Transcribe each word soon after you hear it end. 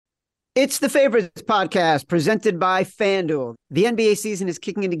It's the Favorites podcast presented by FanDuel. The NBA season is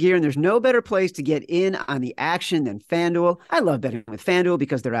kicking into gear, and there's no better place to get in on the action than FanDuel. I love betting with FanDuel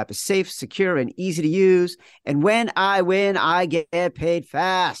because their app is safe, secure, and easy to use. And when I win, I get paid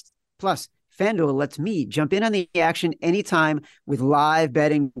fast. Plus, FanDuel lets me jump in on the action anytime with live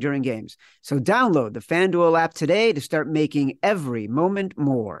betting during games. So download the FanDuel app today to start making every moment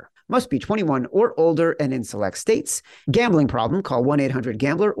more. Must be 21 or older and in select states. Gambling problem? Call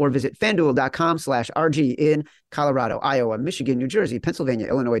 1-800-GAMBLER or visit FanDuel.com/RG in Colorado, Iowa, Michigan, New Jersey, Pennsylvania,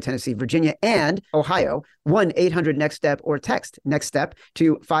 Illinois, Tennessee, Virginia, and Ohio. 1-800-NEXT-STEP or text NEXT STEP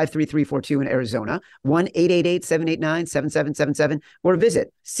to 53342 in Arizona. 1-888-789-7777 or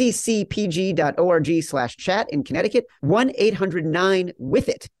visit ccpg.org/chat in Connecticut.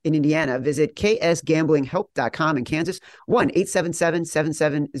 1-800-9-WITH-IT in Indiana. Visit ksgamblinghelp.com in Kansas.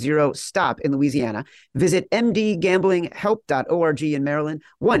 1-877-770-STOP in Louisiana. Visit mdgamblinghelp.org in Maryland.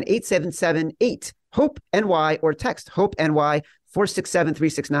 1-877-8-HOPE-NY or text HOPE-NY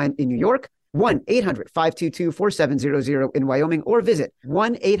 467-369 in New York. 1-800-522-4700 in Wyoming, or visit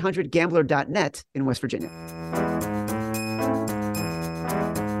 1-800-GAMBLER.net in West Virginia.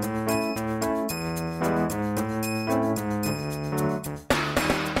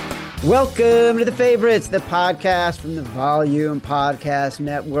 Welcome to The Favorites, the podcast from the Volume Podcast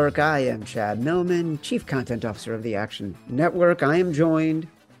Network. I am Chad Millman, Chief Content Officer of the Action Network. I am joined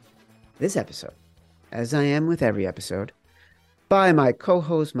this episode, as I am with every episode, by my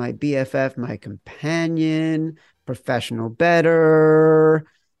co-host, my BFF, my companion, professional bettor,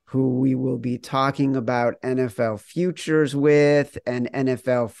 who we will be talking about NFL futures with and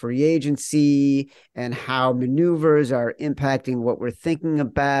NFL free agency and how maneuvers are impacting what we're thinking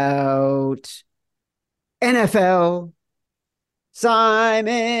about. NFL,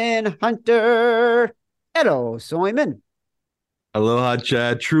 Simon Hunter. Hello, Simon. Aloha,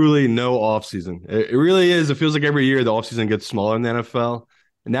 Chad. Truly no offseason. It really is. It feels like every year the offseason gets smaller in the NFL.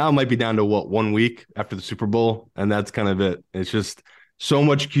 And now it might be down to, 1 week after the Super Bowl, and that's kind of it. It's just so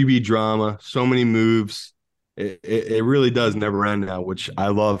much QB drama, so many moves. It really does never end now, which I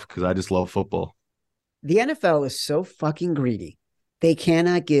love because I just love football. The NFL is so fucking greedy. They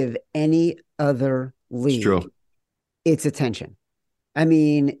cannot give any other league its attention. I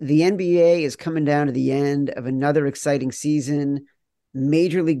mean, the NBA is coming down to the end of another exciting season.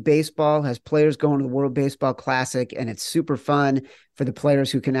 Major League Baseball has players going to the World Baseball Classic, and it's super fun for the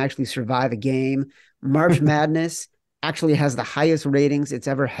players who can actually survive a game. March Madness actually has the highest ratings it's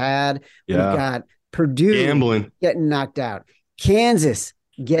ever had. Yeah. We've got Purdue getting knocked out, Kansas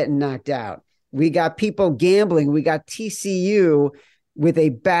getting knocked out. We got people gambling. We got TCU with a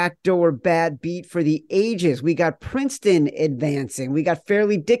backdoor bad beat for the ages. We got Princeton advancing. We got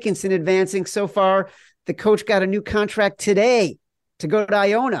Fairleigh Dickinson advancing. So far, the coach got a new contract today to go to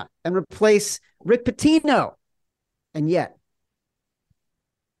Iona and replace Rick Pitino. And yet,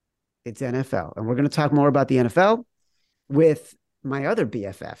 it's NFL. And we're going to talk more about the NFL with my other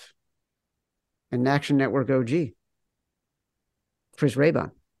BFF, an Action Network OG, Chris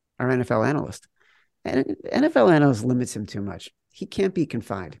Raybon, our NFL analyst. And NFL analyst limits him too much. He can't be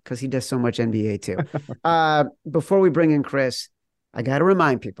confined because he does so much NBA too. Before we bring in Chris, I got to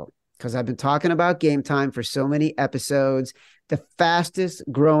remind people, because I've been talking about Game Time for so many episodes, the fastest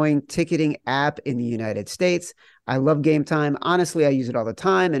growing ticketing app in the United States. I love Game Time. Honestly, I use it all the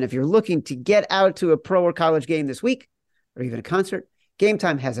time. And if you're looking to get out to a pro or college game this week, or even a concert, Game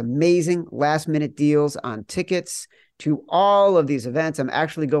Time has amazing last minute deals on tickets to all of these events. I'm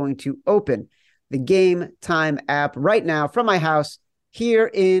actually going to open the Game Time app right now from my house here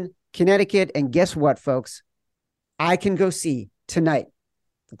in Connecticut. And guess what, folks? I can go see tonight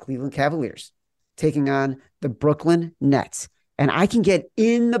the Cleveland Cavaliers taking on the Brooklyn Nets. And I can get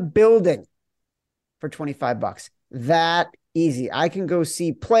in the building for $25. That easy. I can go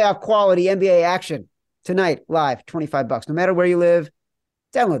see playoff quality NBA action tonight live, $25. No matter where you live,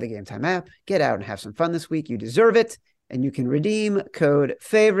 download the Game Time app, get out and have some fun this week. You deserve it. And you can redeem code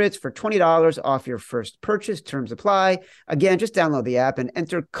FAVORITES for $20 off your first purchase. Terms apply. Again, just download the app and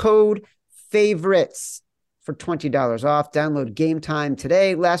enter code FAVORITES for $20 off. Download Game Time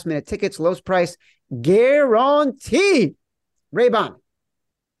today. Last minute tickets, lowest price guaranteed. Raybon.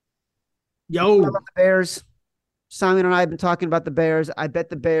 Yo. About the Bears. Simon and I have been talking about the Bears. I bet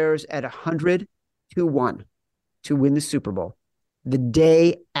the Bears at 100-1 to win the Super Bowl the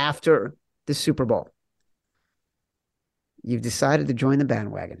day after the Super Bowl. You've decided to join the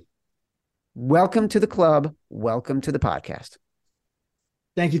bandwagon. Welcome to the club. Welcome to the podcast.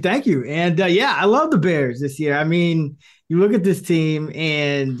 Thank you. Thank you. And yeah, I love the Bears this year. I mean, you look at this team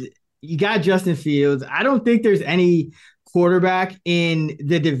and you got Justin Fields. I don't think there's any quarterback in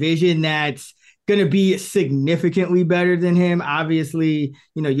the division that's going to be significantly better than him. Obviously,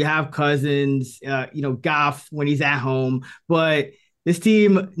 you have Cousins, Goff when he's at home, but this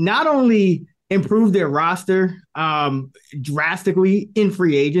team not only improved their roster drastically in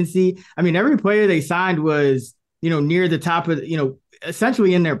free agency. I mean, every player they signed was, near the top of,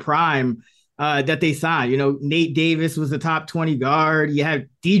 essentially in their prime that they signed. Nate Davis was the top 20 guard. You had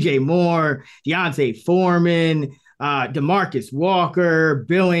DJ Moore, Deontay Foreman, DeMarcus Walker,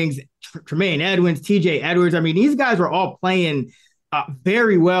 Billings, Tremaine Edmonds, TJ Edwards. I mean, these guys were all playing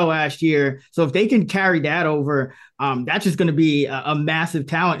very well last year. So if they can carry that over, that's just going to be a massive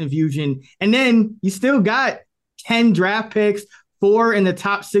talent infusion. And then you still got 10 draft picks, 4 in the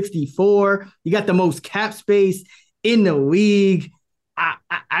top 64. You got the most cap space in the league.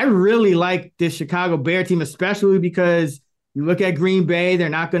 I really like this Chicago Bear team, especially because you look at Green Bay, they're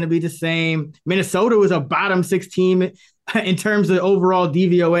not going to be the same. Minnesota was a bottom 6 team in terms of overall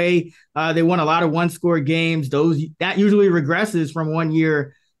DVOA. They won a lot of one-score games. That usually regresses from one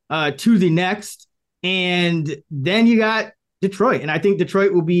year to the next. And then you got Detroit, and I think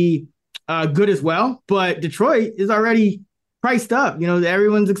Detroit will be good as well. But Detroit is already priced up.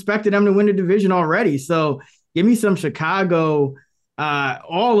 Everyone's expected them to win the division already. So give me some Chicago,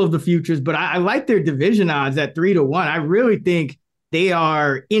 all of the futures. But I like their division odds at 3-1. I really think they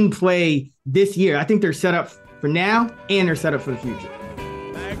are in play this year. I think they're set up for now, and they're set up for the future.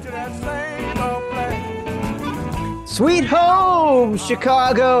 Sweet home,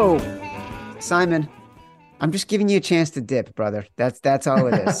 Chicago. Simon, I'm just giving you a chance to dip, brother. That's all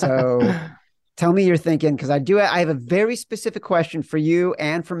it is. So tell me you're thinking, because I have a very specific question for you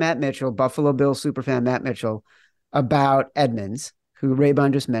and for Matt Mitchell, Buffalo Bills superfan Matt Mitchell, about Edmonds, who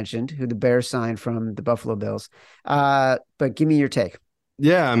Raybon just mentioned, who the Bears signed from the Buffalo Bills. But give me your take.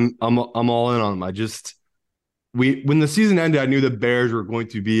 Yeah, I'm all in on him. When the season ended, I knew the Bears were going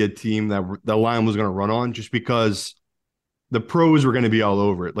to be a team that the line was going to run on, just because the pros were going to be all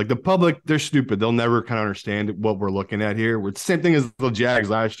over it. Like, the public, they're stupid. They'll never kind of understand what we're looking at here. It's the same thing as the Jags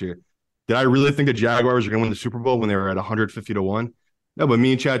last year. Did I really think the Jaguars were going to win the Super Bowl when they were at 150-1? No, but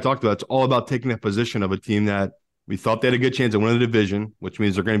me and Chad talked about it. It's all about taking a position of a team that we thought they had a good chance of winning the division, which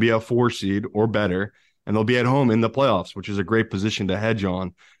means they're going to be a 4 seed or better, and they'll be at home in the playoffs, which is a great position to hedge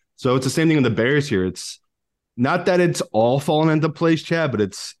on. So it's the same thing with the Bears here. It's not that it's all fallen into place, Chad, but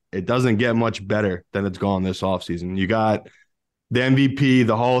it doesn't get much better than it's gone this offseason. You got the MVP,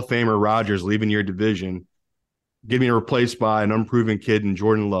 the Hall of Famer Rodgers leaving your division, getting replaced by an unproven kid in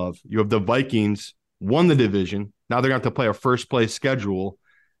Jordan Love. You have the Vikings won the division. Now they're going to have to play a first-place schedule.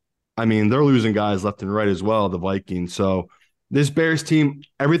 I mean, they're losing guys left and right as well, the Vikings. So this Bears team,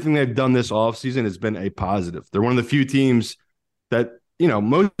 everything they've done this offseason has been a positive. They're one of the few teams that,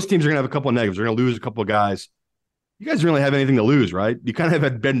 most teams are going to have a couple of negatives. They're going to lose a couple of guys. You guys don't really have anything to lose, right? You kind of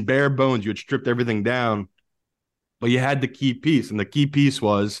had been bare bones. You had stripped everything down, but you had the key piece. And the key piece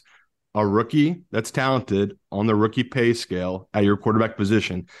was a rookie that's talented on the rookie pay scale at your quarterback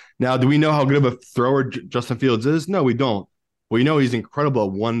position. Now, do we know how good of a thrower Justin Fields is? No, we don't. Well, he's incredible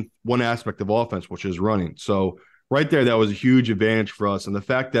at one aspect of offense, which is running. So right there, that was a huge advantage for us. And the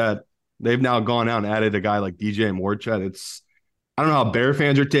fact that they've now gone out and added a guy like DJ Moore, Chad, I don't know how Bear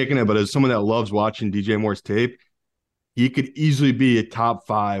fans are taking it, but as someone that loves watching DJ Moore's tape, he could easily be a top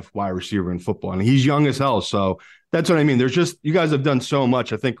 5 wide receiver in football. And he's young as hell. So that's what I mean. You guys have done so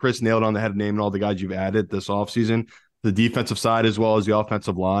much. I think Chris nailed on the head naming all the guys you've added this offseason, the defensive side as well as the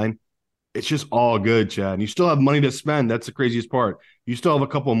offensive line. It's just all good, Chad. And you still have money to spend. That's the craziest part. You still have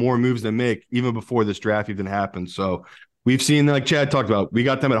a couple more moves to make even before this draft even happens. So we've seen, like Chad talked about, we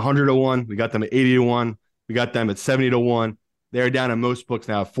got them at 100-1. We got them at 80-1. We got them at 70-1. They're down in most books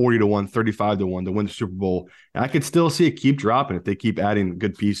now at 40-1, 35-1 to win the Super Bowl. And I could still see it keep dropping if they keep adding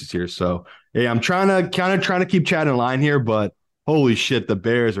good pieces here. So, yeah, I'm trying to keep Chad in line here, but holy shit, the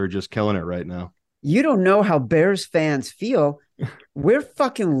Bears are just killing it right now. You don't know how Bears fans feel. We're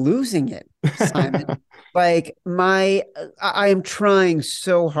fucking losing it, Simon. Like, I am trying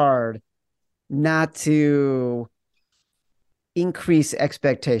so hard not to increase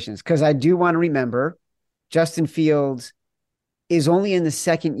expectations, because I do want to remember Justin Fields is only in the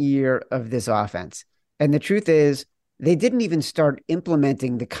second year of this offense. And the truth is, they didn't even start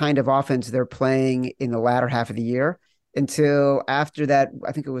implementing the kind of offense they're playing in the latter half of the year until after that.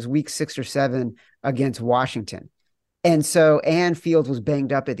 I think it was week 6 or 7 against Washington. And Fields was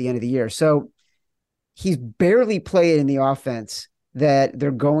banged up at the end of the year. So he's barely played in the offense that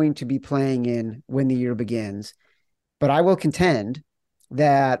they're going to be playing in when the year begins. But I will contend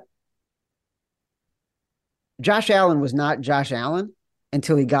that Josh Allen was not Josh Allen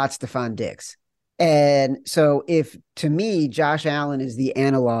until he got Stephon Diggs. And so if to me, Josh Allen is the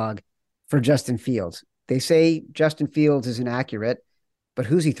analog for Justin Fields. They say Justin Fields is inaccurate, but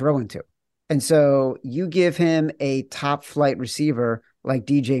who's he throwing to? And so you give him a top flight receiver like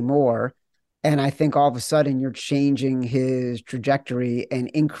DJ Moore, and I think all of a sudden you're changing his trajectory and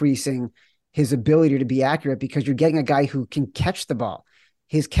increasing his ability to be accurate because you're getting a guy who can catch the ball.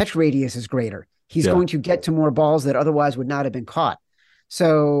 His catch radius is greater. He's going to get to more balls that otherwise would not have been caught.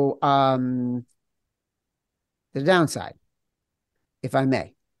 So the downside, if I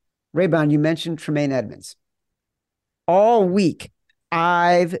may, Raybon, you mentioned Tremaine Edmonds. All week,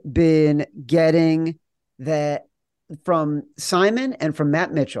 I've been getting that from Simon and from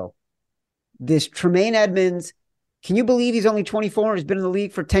Matt Mitchell. This Tremaine Edmonds, can you believe he's only 24 and has been in the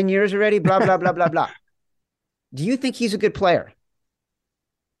league for 10 years already? Blah, blah, blah, blah, blah. Do you think he's a good player?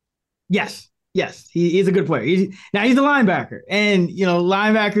 Yes, he's a good player. He's a linebacker, and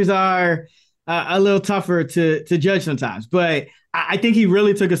linebackers are a little tougher to judge sometimes. But I think he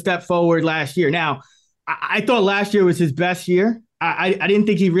really took a step forward last year. Now, I thought last year was his best year. I didn't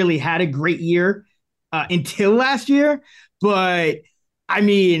think he really had a great year until last year. But I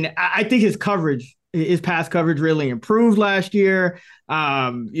mean, I think his pass coverage really improved last year.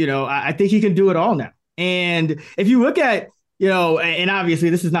 I think he can do it all now. And if you look at, and obviously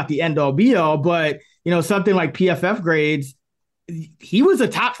this is not the end all be all, but, something like PFF grades, he was a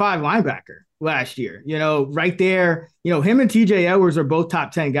top 5 linebacker last year, right there. Him and TJ Edwards are both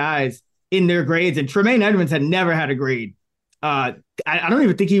top 10 guys in their grades. And Tremaine Edmonds had never had a grade. I don't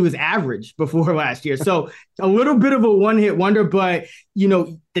even think he was average before last year. So a little bit of a one-hit wonder, but,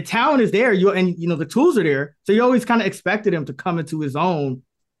 the talent is there. The tools are there. So you always kind of expected him to come into his own.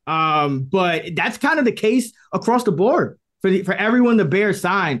 But that's kind of the case across the board for everyone the Bears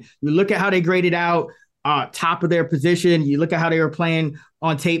signed. You look at how they graded out top of their position. You look at how they were playing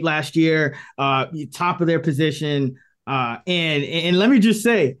on tape last year, top of their position. And let me just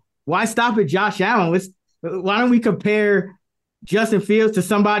say, why stop at Josh Allen? Why don't we compare Justin Fields to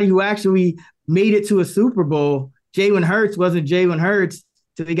somebody who actually made it to a Super Bowl? Jalen Hurts wasn't Jalen Hurts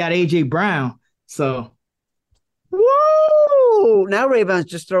till he got A.J. Brown. So. Whoa! Now Raybon's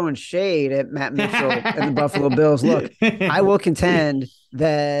just throwing shade at Matt Mitchell and the Buffalo Bills. Look, I will contend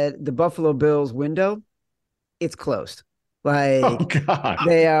that the Buffalo Bills window, it's closed. They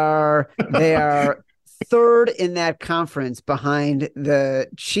are third in that conference behind the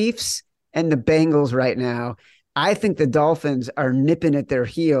Chiefs and the Bengals right now. I think the Dolphins are nipping at their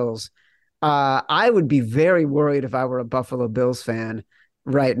heels. I would be very worried if I were a Buffalo Bills fan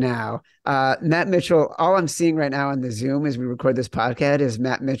right now. Matt Mitchell, all I'm seeing right now on the Zoom as we record this podcast is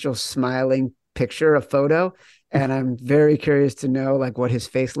Matt Mitchell's smiling picture, a photo. And I'm very curious to know what his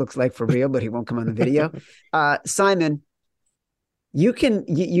face looks like for real, but he won't come on the video. Simon,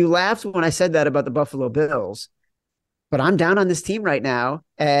 you laughed when I said that about the Buffalo Bills, but I'm down on this team right now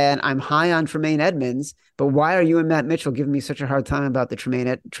and I'm high on Tremaine Edmonds. But why are you and Matt Mitchell giving me such a hard time about the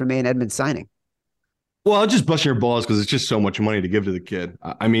Tremaine Edmonds signing? Well, I'll just bust your balls because it's just so much money to give to the kid.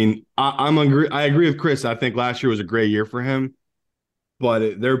 I mean, I agree with Chris. I think last year was a great year for him,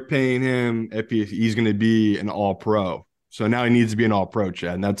 but they're paying him if he's going to be an all-pro. So now he needs to be an all-pro,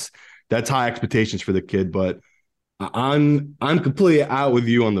 Chad, and that's high expectations for the kid. But I'm completely out with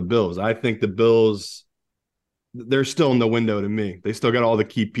you on the Bills. I think the Bills, they're still in the window to me. They still got all the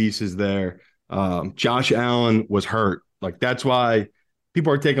key pieces there. Josh Allen was hurt. That's why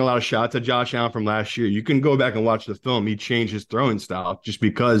people are taking a lot of shots at Josh Allen from last year. You can go back and watch the film. He changed his throwing style just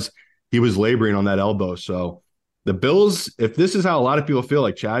because he was laboring on that elbow. So the Bills, if this is how a lot of people feel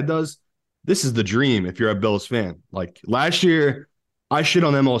like Chad does, this is the dream if you're a Bills fan. Last year, I shit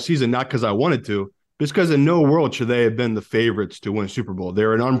on them all season, not because I wanted to, but because in no world should they have been the favorites to win a Super Bowl.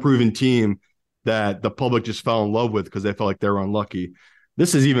 They're an unproven team that the public just fell in love with because they felt like they were unlucky.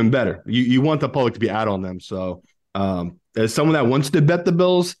 This is even better. You want the public to be out on them. So as someone that wants to bet the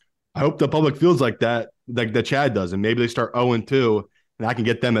Bills, I hope the public feels like that Chad does, and maybe they start 0-2, and I can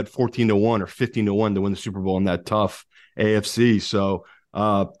get them at 14-1 or 15-1 to win the Super Bowl in that tough AFC. So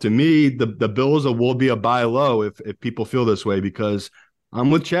to me, the Bills will be a buy low if people feel this way, because I'm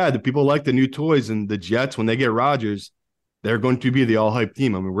with Chad. The people like the new toys, and the Jets, when they get Rodgers, they're going to be the all-hype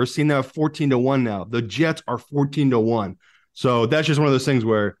team. I mean, we're seeing that 14-1 now. The Jets are 14-1. So that's just one of those things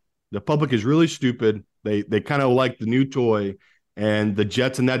where the public is really stupid. They kind of like the new toy, and the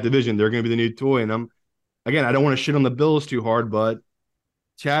Jets in that division, they're going to be the new toy. And I don't want to shit on the Bills too hard, but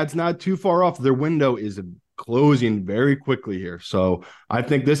Chad's not too far off. Their window is closing very quickly here. So I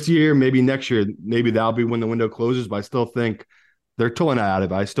think this year, maybe next year, maybe that'll be when the window closes, but I still think they're totally not out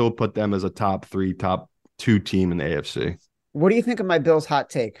of it. I still put them as a top 3, top 2 team in the AFC. What do you think of my Bills hot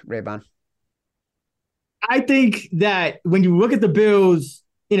take, Raybon? I think that when you look at the Bills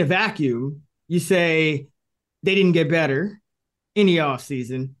in a vacuum, you say they didn't get better in the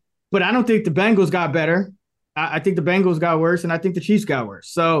offseason. But I don't think the Bengals got better. I think the Bengals got worse, and I think the Chiefs got worse.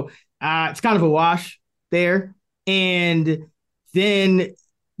 So it's kind of a wash there. And then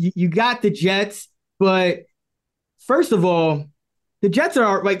you got the Jets. But first of all, the Jets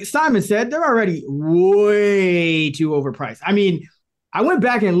are, like Simon said, they're already way too overpriced. I mean, I went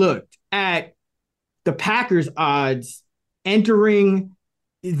back and looked at the Packers odds entering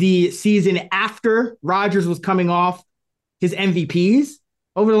the season after Rodgers was coming off his MVPs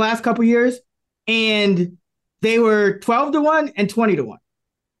over the last couple of years, and they were 12-1 and 20-1.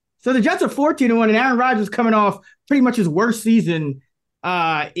 So the Jets are 14-1, and Aaron Rodgers coming off pretty much his worst season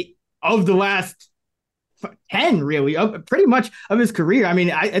of the last 10, really, pretty much of his career. I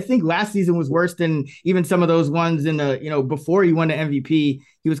mean, I think last season was worse than even some of those ones in the, before he won the MVP,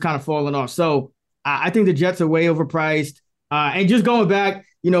 he was kind of falling off. So I think the Jets are way overpriced. And just going back,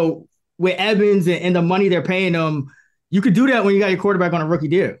 with Evans and the money they're paying him, you could do that when you got your quarterback on a rookie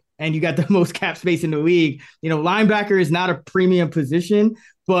deal and you got the most cap space in the league. Linebacker is not a premium position,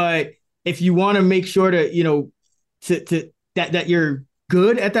 but if you want to make sure that you're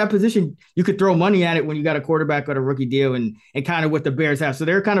good at that position, you could throw money at it when you got a quarterback on a rookie deal and kind of what the Bears have. So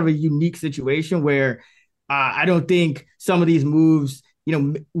they're kind of a unique situation where I don't think some of these moves,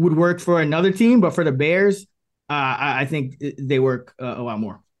 would work for another team, but for the Bears, I think they work a lot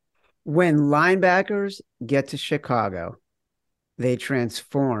more. When linebackers get to Chicago, they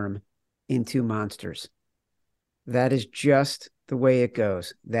transform into monsters. That is just the way it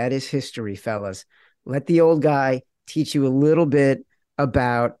goes. That is history, fellas. Let the old guy teach you a little bit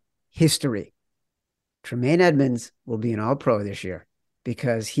about history. Tremaine Edmonds will be an All-Pro this year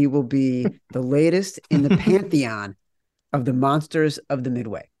because he will be the latest in the pantheon of the monsters of the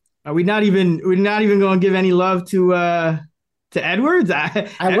Midway. Are we not even going to give any love to Edwards? I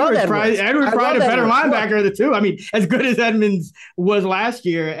love Edwards. Edwards probably the better linebacker of the two. I mean, as good as Edmonds was last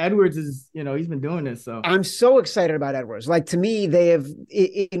year, Edwards is, he's been doing this. So I'm so excited about Edwards. Like, to me, they have,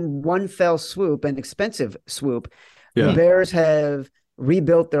 in one fell swoop, an expensive swoop, the Bears have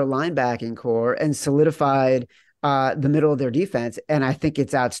rebuilt their linebacking core and solidified the middle of their defense. And I think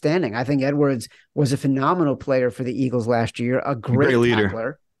it's outstanding. I think Edwards was a phenomenal player for the Eagles last year, a great leader.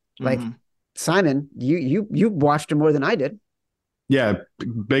 Tackler. Like, Simon, you watched him more than I did. Yeah,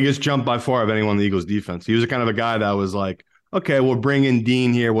 biggest jump by far of anyone in the Eagles defense. He was the kind of a guy that was like, okay, we'll bring in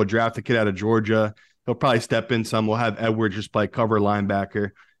Dean here. We'll draft a kid out of Georgia. He'll probably step in some. We'll have Edwards just play cover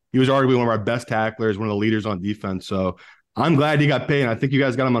linebacker. He was arguably one of our best tacklers, one of the leaders on defense. So I'm glad he got paid. And I think you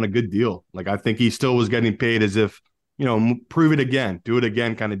guys got him on a good deal. Like, I think he still was getting paid as if, prove it again, do it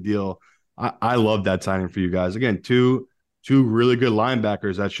again kind of deal. I love that signing for you guys. Again, two really good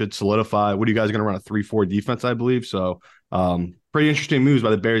linebackers that should solidify. What are you guys going to run, a 3-4 defense, I believe? So pretty interesting moves by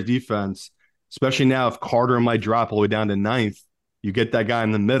the Bears defense, especially now if Carter might drop all the way down to 9th. You get that guy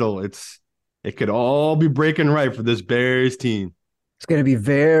in the middle. It could all be breaking right for this Bears team. It's going to be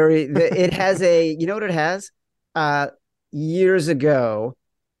it has what it has? Years ago,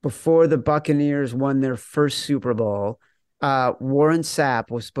 before the Buccaneers won their first Super Bowl, Warren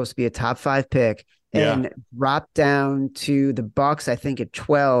Sapp was supposed to be a top 5 pick and dropped down to the Bucs, I think, at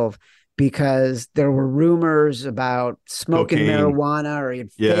 12 because there were rumors about smoking marijuana or he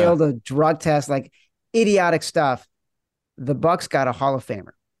had failed a drug test, like idiotic stuff. The Bucs got a Hall of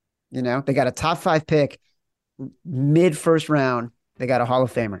Famer. They got a top 5 pick mid first round. They got a Hall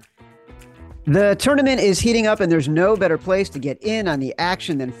of Famer. The tournament is heating up, and there's no better place to get in on the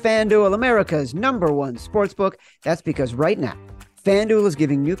action than FanDuel, America's #1 sportsbook. That's because right now, FanDuel is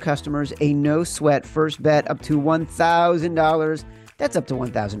giving new customers a no-sweat first bet up to $1,000. That's up to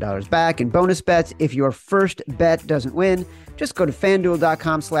 $1,000 back in bonus bets if your first bet doesn't win. Just go to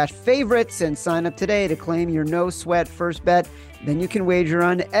FanDuel.com/favorites and sign up today to claim your no-sweat first bet. Then you can wager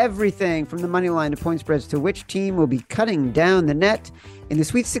on everything from the money line to point spreads to which team will be cutting down the net. In the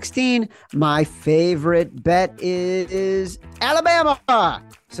Sweet 16, my favorite bet is Alabama.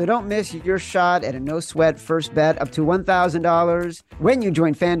 So don't miss your shot at a no-sweat first bet up to $1,000 when you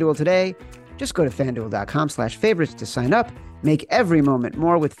join FanDuel today. Just go to FanDuel.com/favorites to sign up. Make every moment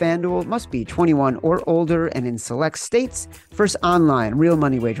more with FanDuel. Must be 21 or older and in select states. First online, real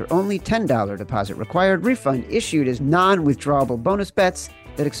money wager only. $10 deposit required. Refund issued as non-withdrawable bonus bets.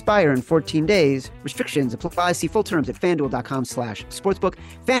 that expire in 14 days. Restrictions apply. See full terms at FanDuel.com/sportsbook.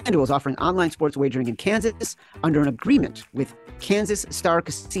 FanDuel is offering online sports wagering in Kansas under an agreement with Kansas Star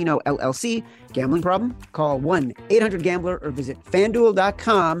Casino LLC. Gambling problem? Call 1-800-GAMBLER or visit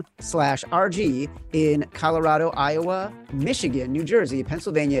FanDuel.com/RG in Colorado, Iowa, Michigan, New Jersey,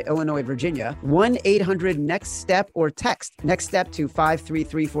 Pennsylvania, Illinois, Virginia. 1-800-NEXT-STEP or text NEXT STEP to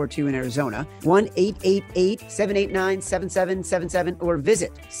 53342 in Arizona. 1-888-789-7777 or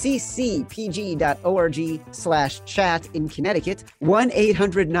visit ccpg.org/chat in Connecticut.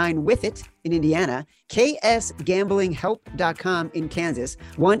 1-800-9-WITH-IT in Indiana. ksgamblinghelp.com in Kansas.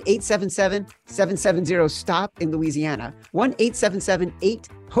 1-877-770-STOP in Louisiana.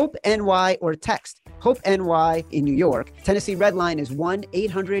 1-877-8-HOPE-NY or text HOPE-NY in New York. Tennessee Red Line is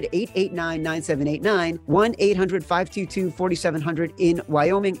 1-800-889-9789, 1-800-522-4700 in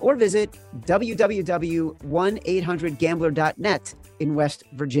Wyoming, or visit www.1800gambler.net in West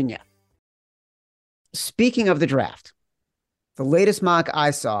Virginia. Speaking of the draft, the latest mock I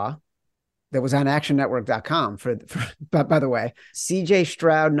saw that was on actionnetwork.com by the way, CJ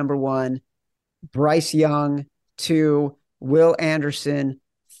Stroud, number 1, Bryce Young, 2, Will Anderson,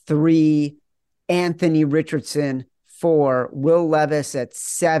 3, Anthony Richardson, 4, Will Levis at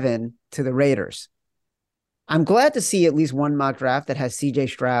 7 to the Raiders. I'm glad to see at least one mock draft that has CJ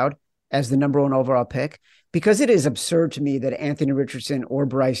Stroud as the number 1 overall pick, because it is absurd to me that Anthony Richardson or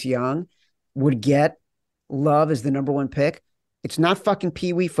Bryce Young would get love as the number 1 pick. It's not fucking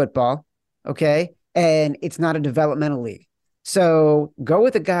Pee-wee football, okay? And it's not a developmental league. So go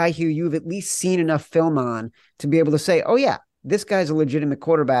with a guy who you've at least seen enough film on to be able to say, oh yeah, this guy's a legitimate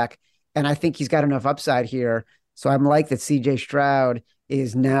quarterback, and I think he's got enough upside here. So I'm like that CJ Stroud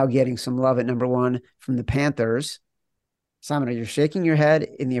is now getting some love at number 1 from the Panthers. Simon, are you shaking your head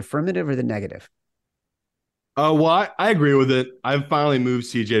in the affirmative or the negative? Well, I agree with it. I've finally moved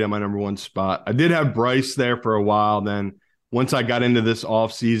CJ to my number 1 spot. I did have Bryce there for a while. Then once I got into this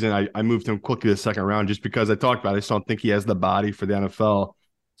offseason, I moved him quickly to the second round just because I talked about it. I just don't think he has the body for the NFL.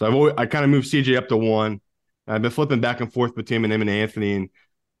 So I kind of moved CJ up to 1. I've been flipping back and forth between him and Anthony. And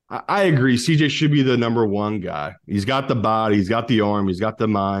I agree. CJ should be the number 1 guy. He's got the body. He's got the arm. He's got the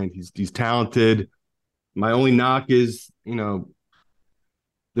mind. He's talented. My only knock is,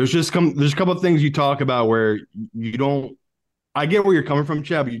 there's a couple of things you talk about where you don't – I get where you're coming from,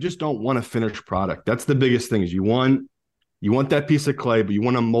 Chad, but you just don't want a finished product. That's the biggest thing is you want that piece of clay, but you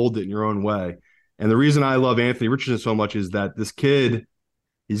want to mold it in your own way. And the reason I love Anthony Richardson so much is that this kid,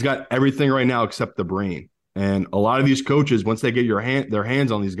 he's got everything right now except the brain. And a lot of these coaches, once they get their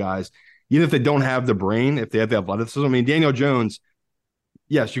hands on these guys, even if they don't have the brain, if they have the athleticism, I mean, Daniel Jones,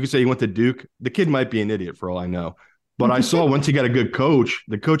 yes, you could say he went to Duke. The kid might be an idiot for all I know. But I saw once he got a good coach,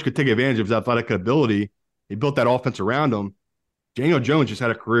 the coach could take advantage of his athletic ability. He built that offense around him. Daniel Jones just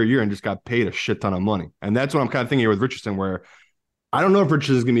had a career year and just got paid a shit ton of money. And that's what I'm kind of thinking here with Richardson, where I don't know if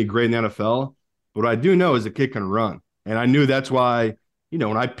Richardson is going to be great in the NFL, but what I do know is the kid can run. And I knew that's why,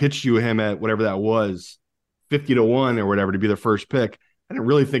 when I pitched you him at whatever that was, 50-1 or whatever to be the first pick, I didn't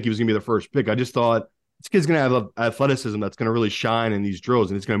really think he was going to be the first pick. I just thought this kid's going to have athleticism that's going to really shine in these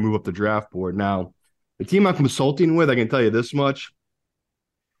drills, and it's going to move up the draft board. Now, the team I'm consulting with, I can tell you this much.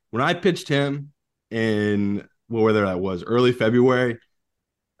 When I pitched him in whether that was early February,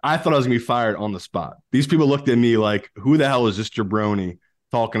 I thought I was going to be fired on the spot. These people looked at me like, who the hell is this jabroni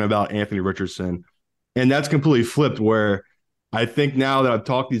talking about Anthony Richardson? And that's completely flipped, where I think now that I've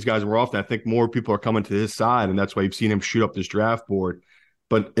talked to these guys more often, I think more people are coming to his side, and that's why you've seen him shoot up this draft board.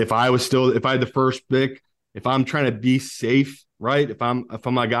 But if I had the first pick, if I'm trying to be safe, right? If I'm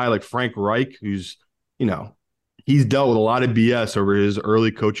a guy like Frank Reich, who's, he's dealt with a lot of BS over his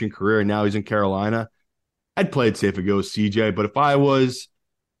early coaching career, and now he's in Carolina, I'd play it safe and go with CJ. But if I was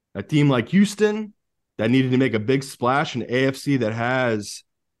a team like Houston that needed to make a big splash in the AFC that has,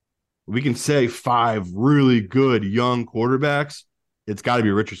 we can say, 5 really good young quarterbacks, it's got to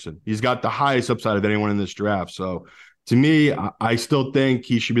be Richardson. He's got the highest upside of anyone in this draft. So to me, I still think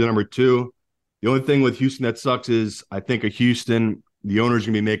he should be the number 2. The only thing with Houston that sucks is I think of Houston, the owner's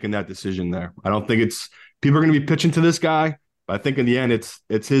going to be making that decision there. I don't think people are going to be pitching to this guy, but I think in the end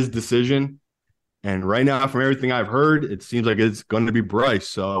it's his decision. And right now, from everything I've heard, it seems like it's going to be Bryce.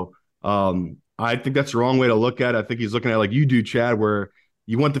 So I think that's the wrong way to look at it. I think he's looking at it like you do, Chad, where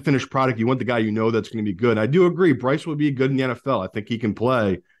you want the finished product. You want the guy that's going to be good. And I do agree. Bryce will be good in the NFL. I think he can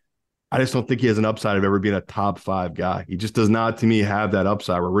play. I just don't think he has an upside of ever being a top 5 guy. He just does not, to me, have that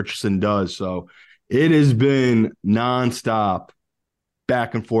upside where Richardson does. So it has been nonstop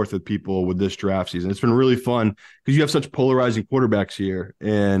back and forth with people with this draft season. It's been really fun because you have such polarizing quarterbacks here.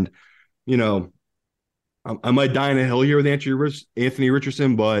 And, I might die on a hill here with Anthony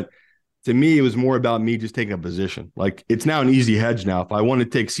Richardson, but to me, it was more about me just taking a position. Like, it's now an easy hedge now. If I want to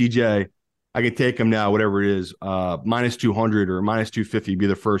take CJ, I can take him now, whatever it is, minus 200 or minus 250 be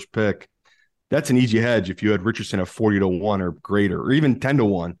the first pick. That's an easy hedge if you had Richardson at 40-1 or greater, or even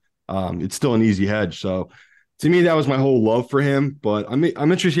 10-1. It's still an easy hedge. So to me, that was my whole love for him. But I'm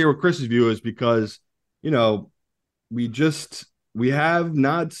interested to hear what Chris's view is, because, we have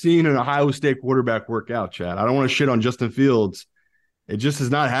not seen an Ohio State quarterback work out, Chad. I don't want to shit on Justin Fields. It just has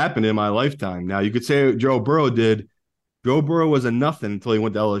not happened in my lifetime. Now, you could say Joe Burrow did. Joe Burrow was a nothing until he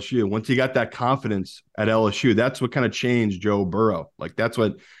went to LSU. Once he got that confidence at LSU, that's what kind of changed Joe Burrow. Like, that's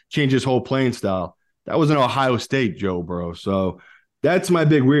what changed his whole playing style. That was an Ohio State Joe Burrow. So that's my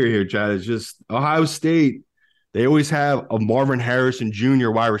big worry here, Chad. Is just Ohio State. They always have a Marvin Harrison Jr.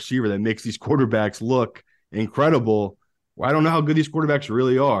 wide receiver that makes these quarterbacks look incredible. Well, I don't know how good these quarterbacks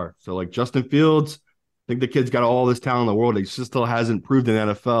really are. So, like, Justin Fields, I think the kid's got all this talent in the world. He just still hasn't proved in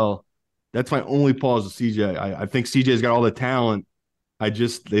the NFL. That's my only pause with CJ. I think CJ's got all the talent.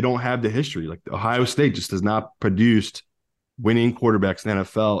 They don't have the history. Like, Ohio State just has not produced winning quarterbacks in the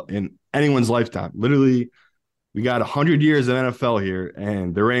NFL in anyone's lifetime. Literally, we got 100 years of NFL here,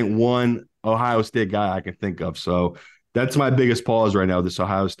 and there ain't one Ohio State guy I can think of. So that's my biggest pause right now, this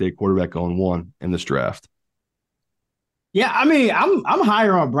Ohio State quarterback going 1 in this draft. Yeah, I mean, I'm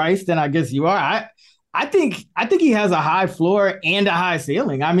higher on Bryce than I guess you are. I think he has a high floor and a high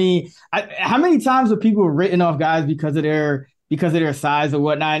ceiling. I mean, how many times have people written off guys because of their size or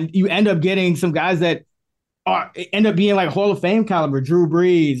whatnot? And you end up getting some guys that end up being like Hall of Fame caliber, Drew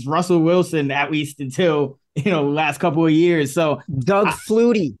Brees, Russell Wilson, at least until last couple of years. So Doug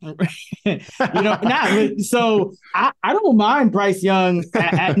Flutie, so I don't mind Bryce Young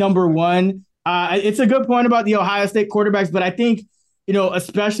at number 1. It's a good point about the Ohio State quarterbacks, but I think,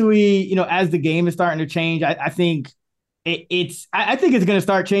 especially, as the game is starting to change, I think it's going to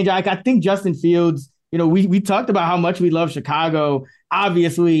start changing. I think Justin Fields, we talked about how much we love Chicago.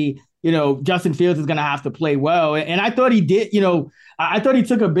 Obviously, Justin Fields is going to have to play well. And I thought he did, I thought he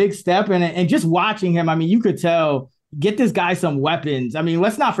took a big step and just watching him, I mean, you could tell, get this guy some weapons. I mean,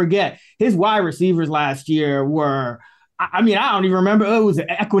 let's not forget his wide receivers last year were, I mean, I don't even remember. It was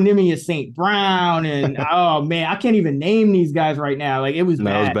Equanimous St. Brown. And oh man, I can't even name these guys right now. Like, it was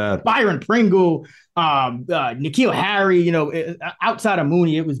bad. It was bad. Byron Pringle, N'Keal Harry, outside of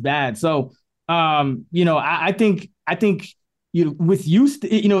Mooney, it was bad. So, I think, with Houston,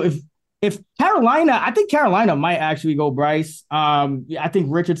 if Carolina, I think Carolina might actually go Bryce. I think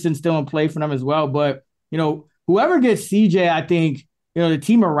Richardson's still in play for them as well. But, whoever gets CJ, I think, the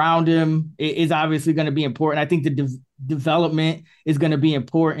team around him is obviously going to be important. I think the development is going to be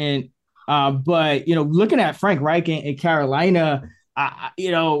important. But, looking at Frank Reich in Carolina,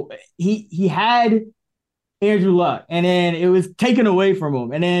 he had Andrew Luck, and then it was taken away from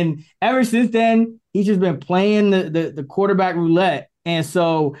him. And then ever since then, he's just been playing the quarterback roulette. And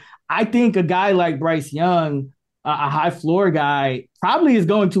so I think a guy like Bryce Young, a high floor guy, probably is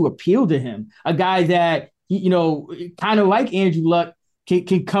going to appeal to him. A guy that, kind of like Andrew Luck,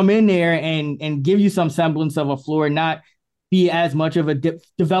 can come in there and give you some semblance of a floor, not be as much of a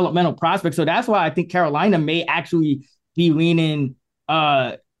developmental prospect. So that's why I think Carolina may actually be leaning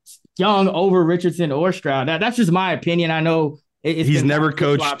Young over Richardson or Stroud. That's just my opinion. I know he's never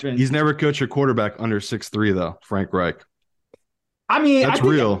coached. He's never coached a quarterback under 6'3", though. Frank Reich. I mean, that's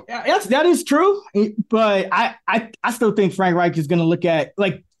real. That is true, but I still think Frank Reich is going to look at,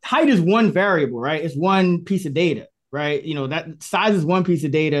 like, height is one variable, right? It's one piece of data, right? That size is one piece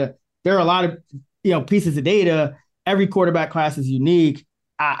of data. There are a lot of pieces of data. Every quarterback class is unique.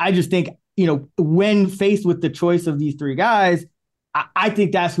 I just think when faced with the choice of these 3 guys, I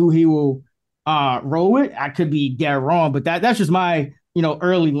think that's who he will roll with. I could be dead wrong, but that's just my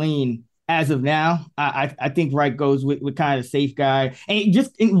early lean as of now. I think Reich goes with kind of a safe guy,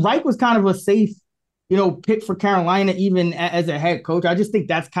 and Reich was kind of a safe pick for Carolina, even as a head coach. I just think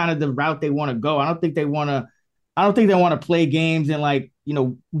that's kind of the route they want to go. I don't think they want to play games and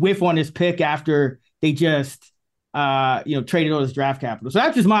whiff on this pick after they just traded all this draft capital. So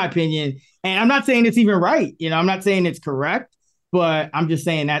that's just my opinion. And I'm not saying it's even right. I'm not saying it's correct, but I'm just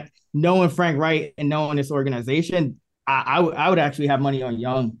saying that knowing Frank Reich and knowing this organization, I would actually have money on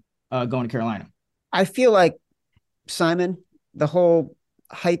Young going to Carolina. I feel like, Simon, the whole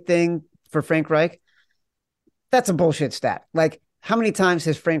height thing for Frank Reich, that's a bullshit stat. Like, how many times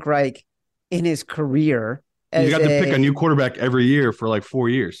has Frank Reich in his career? You got to pick a new quarterback every year for like 4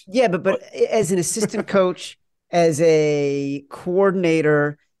 years. Yeah, but as an assistant coach, as a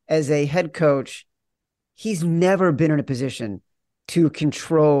coordinator, as a head coach, he's never been in a position to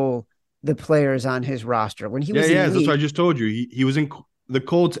control the players on his roster. When he was that's what I just told you. He was in the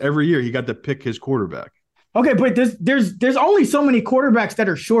Colts every year. He got to pick his quarterback. Okay, but there's only so many quarterbacks that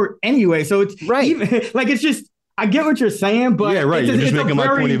are short anyway. So it's right. Even, like it's just I get what you're saying, but yeah, right. You're just making my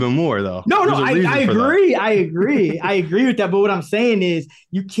point even more, though. No, I agree. I agree with that. But what I'm saying is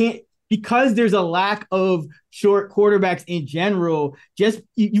you can't, because there's a lack of short quarterbacks in general, just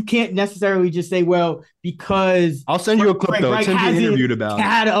you can't necessarily just say, well, because I'll send you a clip though. It's him being interviewed about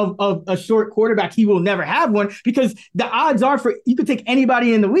had a short quarterback, he will never have one, because the odds are you could take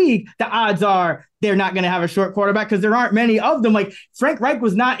anybody in the league. The odds are they're not going to have a short quarterback because there aren't many of them. Like Frank Reich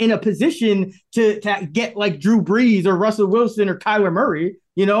was not in a position to get like Drew Brees or Russell Wilson or Kyler Murray.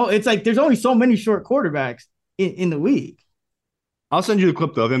 You know, it's like there's only so many short quarterbacks in the league. I'll send you the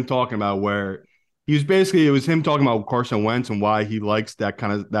clip though of him talking about where it was him talking about Carson Wentz and why he likes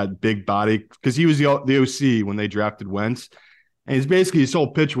that big body, because he was the OC when they drafted Wentz. And his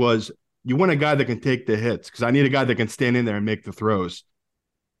whole pitch was, you want a guy that can take the hits, because I need a guy that can stand in there and make the throws.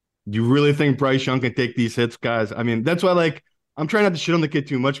 Do you really think Bryce Young can take these hits, guys? I mean, that's why I'm trying not to shit on the kid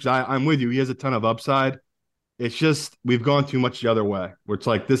too much, because I'm with you. He has a ton of upside. It's just we've gone too much the other way, where it's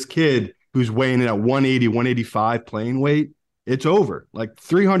like this kid who's weighing in at 180, 185 playing weight, it's over. Like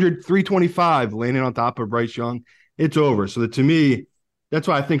 300, 325 landing on top of Bryce Young, it's over. So to me, that's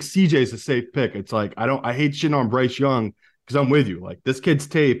why I think CJ is a safe pick. It's like I hate shitting on Bryce Young because I'm with you. Like this kid's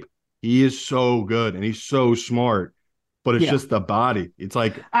tape, he is so good and he's so smart, but it's just the body. It's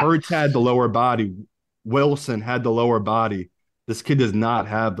like Hurts had the lower body, Wilson had the lower body. This kid does not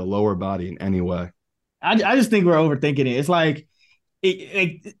have the lower body in any way. I just think we're overthinking it. It's like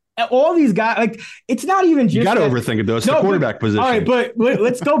all these guys, like it's not even just. You got to overthink it though. It's the quarterback position. All right, but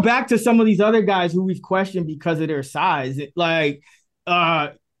let's go back to some of these other guys who we've questioned because of their size. Like,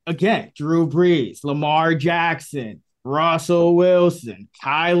 again, Drew Brees, Lamar Jackson, Russell Wilson,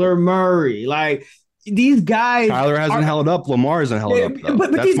 Kyler Murray. Like these guys, Kyler hasn't held up. Lamar hasn't held up. Though.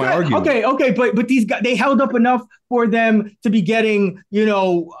 But that's my guys, argument. Okay, but these guys, they held up enough for them to be getting,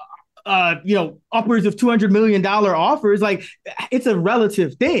 upwards of $200 million offers. Like it's a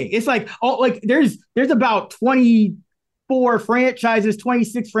relative thing. It's like, there's about 24 franchises,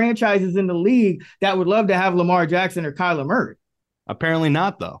 26 franchises in the league that would love to have Lamar Jackson or Kyler Murray. Apparently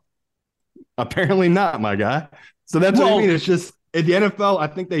not, though. Apparently not, my guy. So that's what I mean. It's just at the NFL, I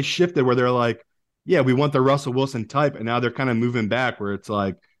think they shifted where they're like, yeah, we want the Russell Wilson type. And now they're kind of moving back where it's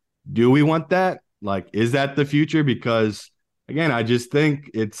like, do we want that? Like, is that the future? Because again, I just think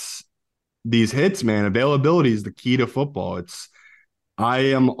it's these hits, man. Availability is the key to football. I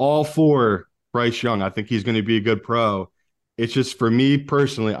am all for Bryce Young. I think he's going to be a good pro. It's just for me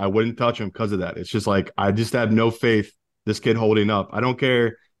personally, I wouldn't touch him because of that. It's just like, I just have no faith this kid holding up. I don't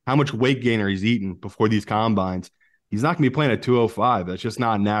care how much weight gainer he's eaten before these combines. He's not going to be playing at 205. That's just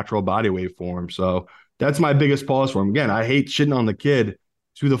not natural body weight for him. So that's my biggest pause for him. Again, I hate shitting on the kid.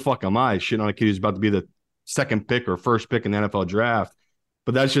 Who the fuck am I shitting on a kid who's about to be the second pick or first pick in the NFL draft?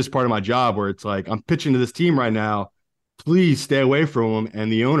 But that's just part of my job where it's like, I'm pitching to this team right now. Please stay away from him.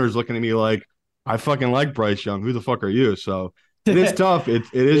 And the owner's looking at me like, I fucking like Bryce Young. Who the fuck are you? So it is tough. It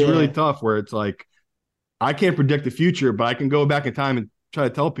is really tough where it's like, I can't predict the future, but I can go back in time and try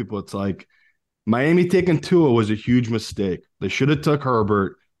to tell people it's like Miami taking Tua was a huge mistake. They should have took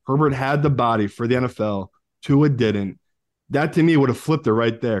Herbert. Herbert had the body for the NFL. Tua didn't. That to me would have flipped it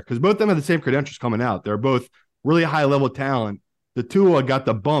right there because both of them had the same credentials coming out. They're both really high level talent. The Tua got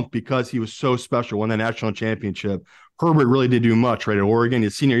the bump because he was so special, won the national championship. Herbert really didn't do much, right? At Oregon,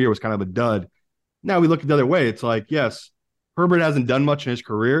 his senior year was kind of a dud. Now we look at the other way. It's like, yes, Herbert hasn't done much in his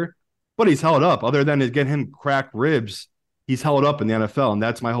career, but he's held up. Other than getting him cracked ribs, he's held up in the NFL, and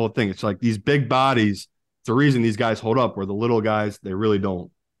that's my whole thing. It's like these big bodies, it's the reason these guys hold up, where the little guys, they really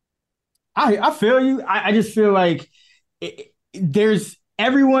don't. I feel you. I just feel like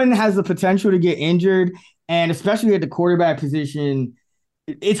everyone has the potential to get injured. And especially at the quarterback position,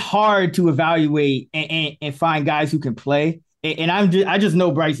 it's hard to evaluate and find guys who can play. And I just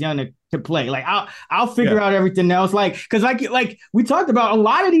know Bryce Young to play. Like I'll figure out everything else. Like because like we talked about, a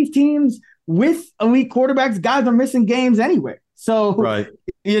lot of these teams with elite quarterbacks, guys are missing games anyway. So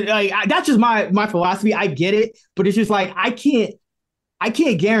that's just my philosophy. I get it, but it's just like I can't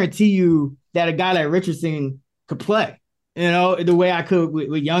guarantee you that a guy like Richardson could play, the way I could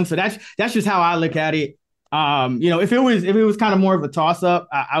with Young. So that's just how I look at it. If it was kind of more of a toss up,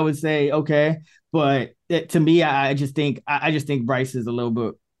 I would say okay, but to me, I just think Bryce is a little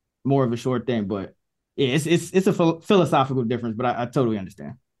bit more of a short thing. But yeah, it's a philosophical difference, but I totally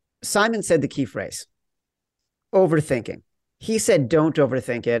understand. Simon said the key phrase: overthinking. He said, "Don't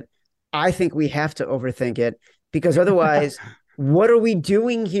overthink it." I think we have to overthink it because otherwise, what are we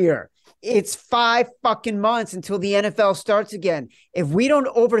doing here? It's 5 fucking months until the NFL starts again. If we don't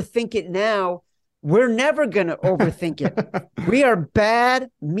overthink it now, we're never going to overthink it. We are bad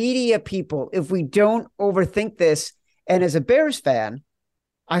media people if we don't overthink this. And as a Bears fan,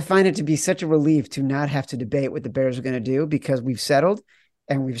 I find it to be such a relief to not have to debate what the Bears are going to do, because we've settled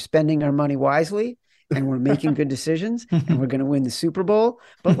and we're spending our money wisely and we're making good decisions and we're going to win the Super Bowl.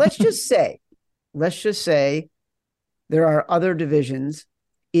 But let's just say there are other divisions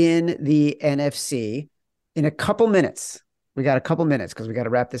in the NFC. In a couple minutes, we got a couple minutes because we got to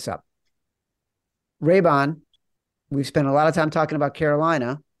wrap this up. Raybon, we've spent a lot of time talking about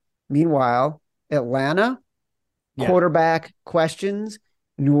Carolina. Meanwhile, Atlanta, quarterback questions.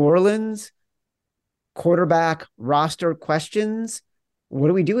 New Orleans, quarterback roster questions. What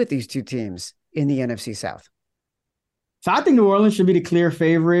do we do with these two teams in the NFC South? So I think New Orleans should be the clear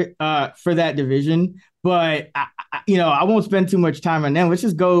favorite for that division, but I won't spend too much time on them.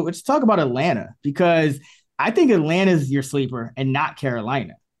 Let's talk about Atlanta, because I think Atlanta's your sleeper and not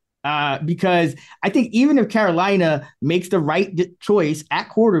Carolina. Because I think even if Carolina makes the right choice at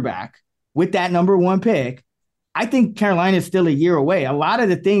quarterback with that number 1 pick, I think Carolina is still a year away. A lot of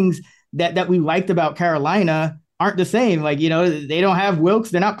the things that we liked about Carolina aren't the same. Like, they don't have Wilkes.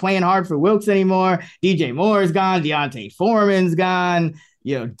 They're not playing hard for Wilkes anymore. DJ Moore is gone. Deontay Foreman's gone.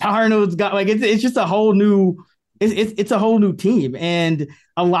 Darnold's gone. Like, it's just a whole new, it's a whole new team. And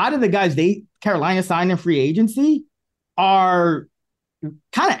a lot of the guys Carolina signed in free agency are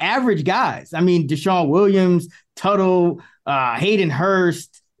kind of average guys. I mean, Deshaun Williams, Tuttle, Hayden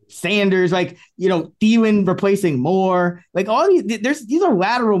Hurst, Sanders, Thielen replacing Moore, all these are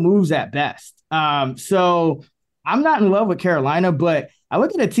lateral moves at best. So I'm not in love with Carolina, but I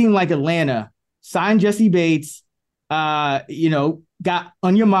look at a team like Atlanta, signed Jesse Bates, got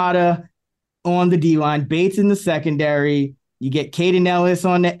Onyemata on the D-line, Bates in the secondary, you get Caden Ellis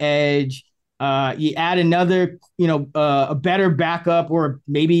on the edge, you add another, a better backup or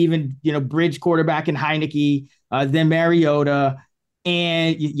maybe even, bridge quarterback in Heineke, then Mariota.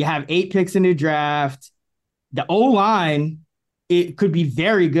 And you have 8 picks in the draft. The O-line, it could be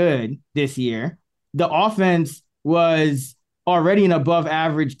very good this year. The offense was already an above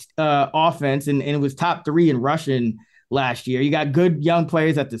average offense, and it was top 3 in rushing last year. You got good young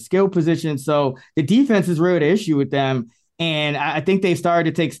players at the skill position. So the defense is really the issue with them. And I think they started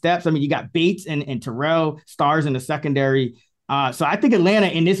to take steps. I mean, you got Bates and Terrell, stars in the secondary. So I think Atlanta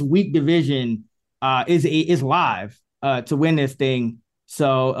in this weak division is live to win this thing.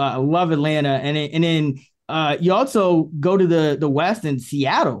 So I love Atlanta. And then you also go to the West, and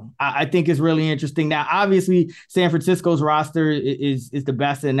Seattle, I think is really interesting. Now, obviously, San Francisco's roster is the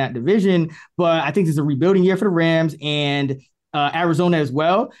best in that division, but I think it's a rebuilding year for the Rams and Arizona as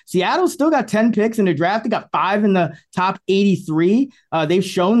well. Seattle still got 10 picks in the draft. They got 5 in the top 83. They've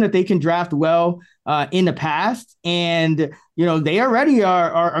shown that they can draft well in the past, and they already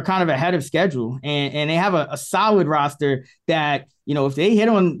are kind of ahead of schedule, and they have a solid roster that if they hit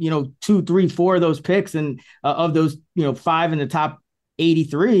on 2, 3, 4 of those picks and of those 5 in the top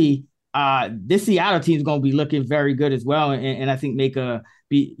 83, this Seattle team is going to be looking very good as well, and I think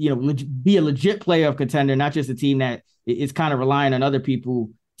be a legit playoff contender, not just a team that is kind of relying on other people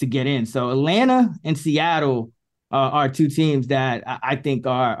to get in. So Atlanta and Seattle are 2 teams that I think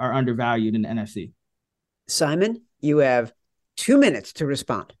are undervalued in the NFC. Simon, you have 2 minutes to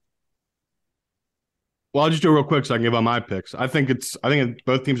respond. Well, I'll just do it real quick so I can give out my picks. I think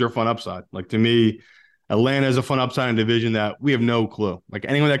both teams are a fun upside. Like, to me, Atlanta is a fun upside in a division that we have no clue. Like,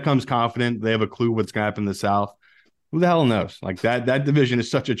 anyone that comes confident, they have a clue what's going to happen in the South. Who the hell knows? Like, that division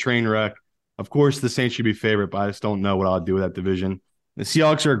is such a train wreck. Of course, the Saints should be favorite, but I just don't know what I'll do with that division. The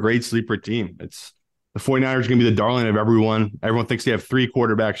Seahawks are a great sleeper team. The 49ers are going to be the darling of everyone. Everyone thinks they have 3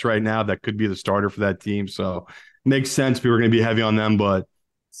 quarterbacks right now that could be the starter for that team. So it makes sense. People are going to be heavy on them, but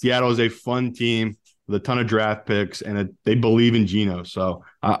Seattle is a fun team with a ton of draft picks, and they believe in Geno. So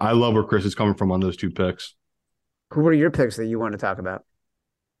I love where Chris is coming from on those 2 picks. What are your picks that you want to talk about?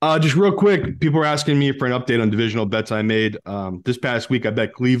 Just real quick, people were asking me for an update on divisional bets I made. This past week, I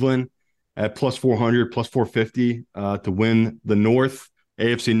bet Cleveland at plus 400, plus 450 to win the North,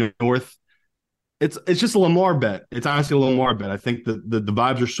 AFC North. It's just a Lamar bet. It's honestly a Lamar bet. I think the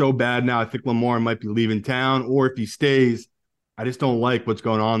vibes are so bad now. I think Lamar might be leaving town, or if he stays, I just don't like what's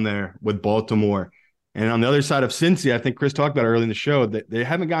going on there with Baltimore. And on the other side of Cincy, I think Chris talked about early in the show that they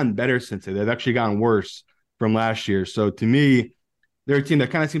haven't gotten better since they've actually gotten worse from last year. So to me, they're a team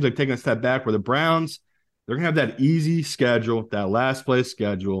that kind of seems like taking a step back, where the Browns, they're going to have that easy schedule, that last place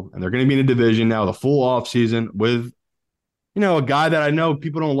schedule, and they're going to be in a division now, the full offseason with, a guy that I know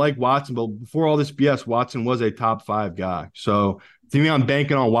people don't like, Watson, but before all this BS, Watson was a top 5 guy. So To me, I'm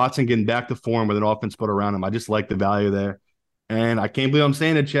banking on Watson getting back to form with an offense put around him. I just like the value there. And I can't believe I'm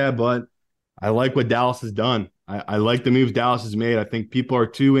saying it, Chad, but I like what Dallas has done. I like the moves Dallas has made. I think people are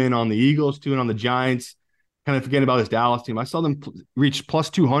too in on the Eagles, too in on the Giants, kind of forgetting about this Dallas team. I saw them reach plus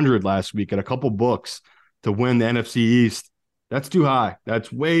 200 last week at a couple books to win the NFC East. That's too high. That's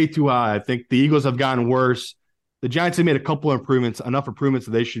way too high. I think the Eagles have gotten worse. The Giants have made a couple of improvements, enough improvements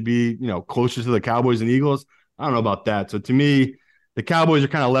that they should be, closer to the Cowboys and Eagles. I don't know about that. So to me, the Cowboys are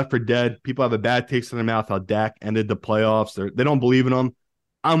kind of left for dead. People have a bad taste in their mouth how Dak ended the playoffs. They don't believe in them.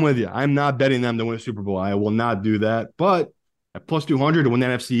 I'm with you. I'm not betting them to win a Super Bowl. I will not do that. But at plus 200 to win the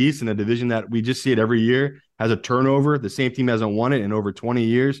NFC East in a division that we just see it every year, has a turnover. The same team hasn't won it in over 20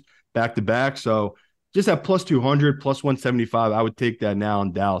 years, back to back. So just at plus 200, plus 175, I would take that now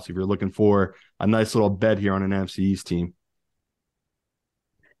in Dallas if you're looking for a nice little bet here on an NFC East team.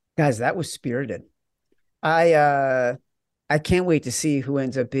 Guys, that was spirited. I can't wait to see who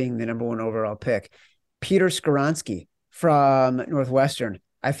ends up being the number one overall pick. Peter Skoronski from Northwestern.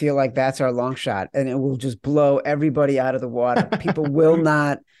 I feel like that's our long shot, and it will just blow everybody out of the water. People will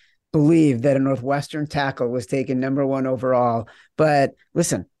not believe that a Northwestern tackle was taken number one overall. But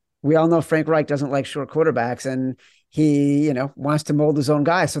listen, we all know Frank Reich doesn't like short quarterbacks, and he, wants to mold his own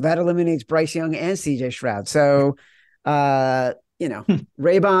guy. So that eliminates Bryce Young and CJ Stroud. So, Raybon,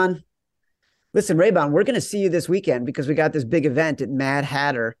 listen, Raybon, we're going to see you this weekend because we got this big event at Mad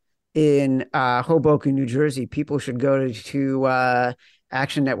Hatter in Hoboken, New Jersey. People should go to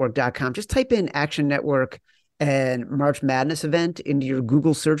actionnetwork.com. Just type in Action Network and March Madness event into your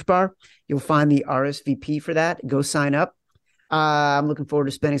Google search bar. You'll find the RSVP for that. Go sign up. I'm looking forward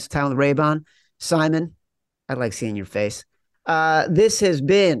to spending some time with Raybon. Simon, I like seeing your face. This has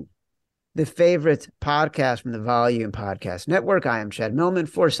been the favorite podcast from the Volume Podcast Network. I am Chad Millman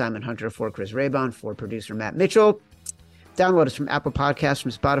for Simon Hunter, for Chris Raybon, for producer Matt Mitchell. Download us from Apple Podcasts,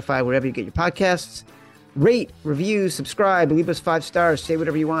 from Spotify, wherever you get your podcasts. Rate, review, subscribe, leave us 5 stars, say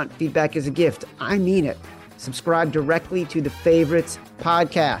whatever you want. Feedback is a gift. I mean it. Subscribe directly to the Favorites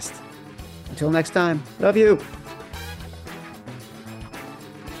Podcast. Until next time, love you.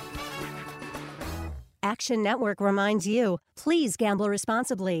 Action Network reminds you, please gamble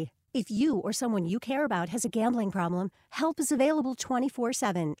responsibly. If you or someone you care about has a gambling problem, help is available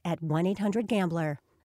 24/7 at 1-800-GAMBLER.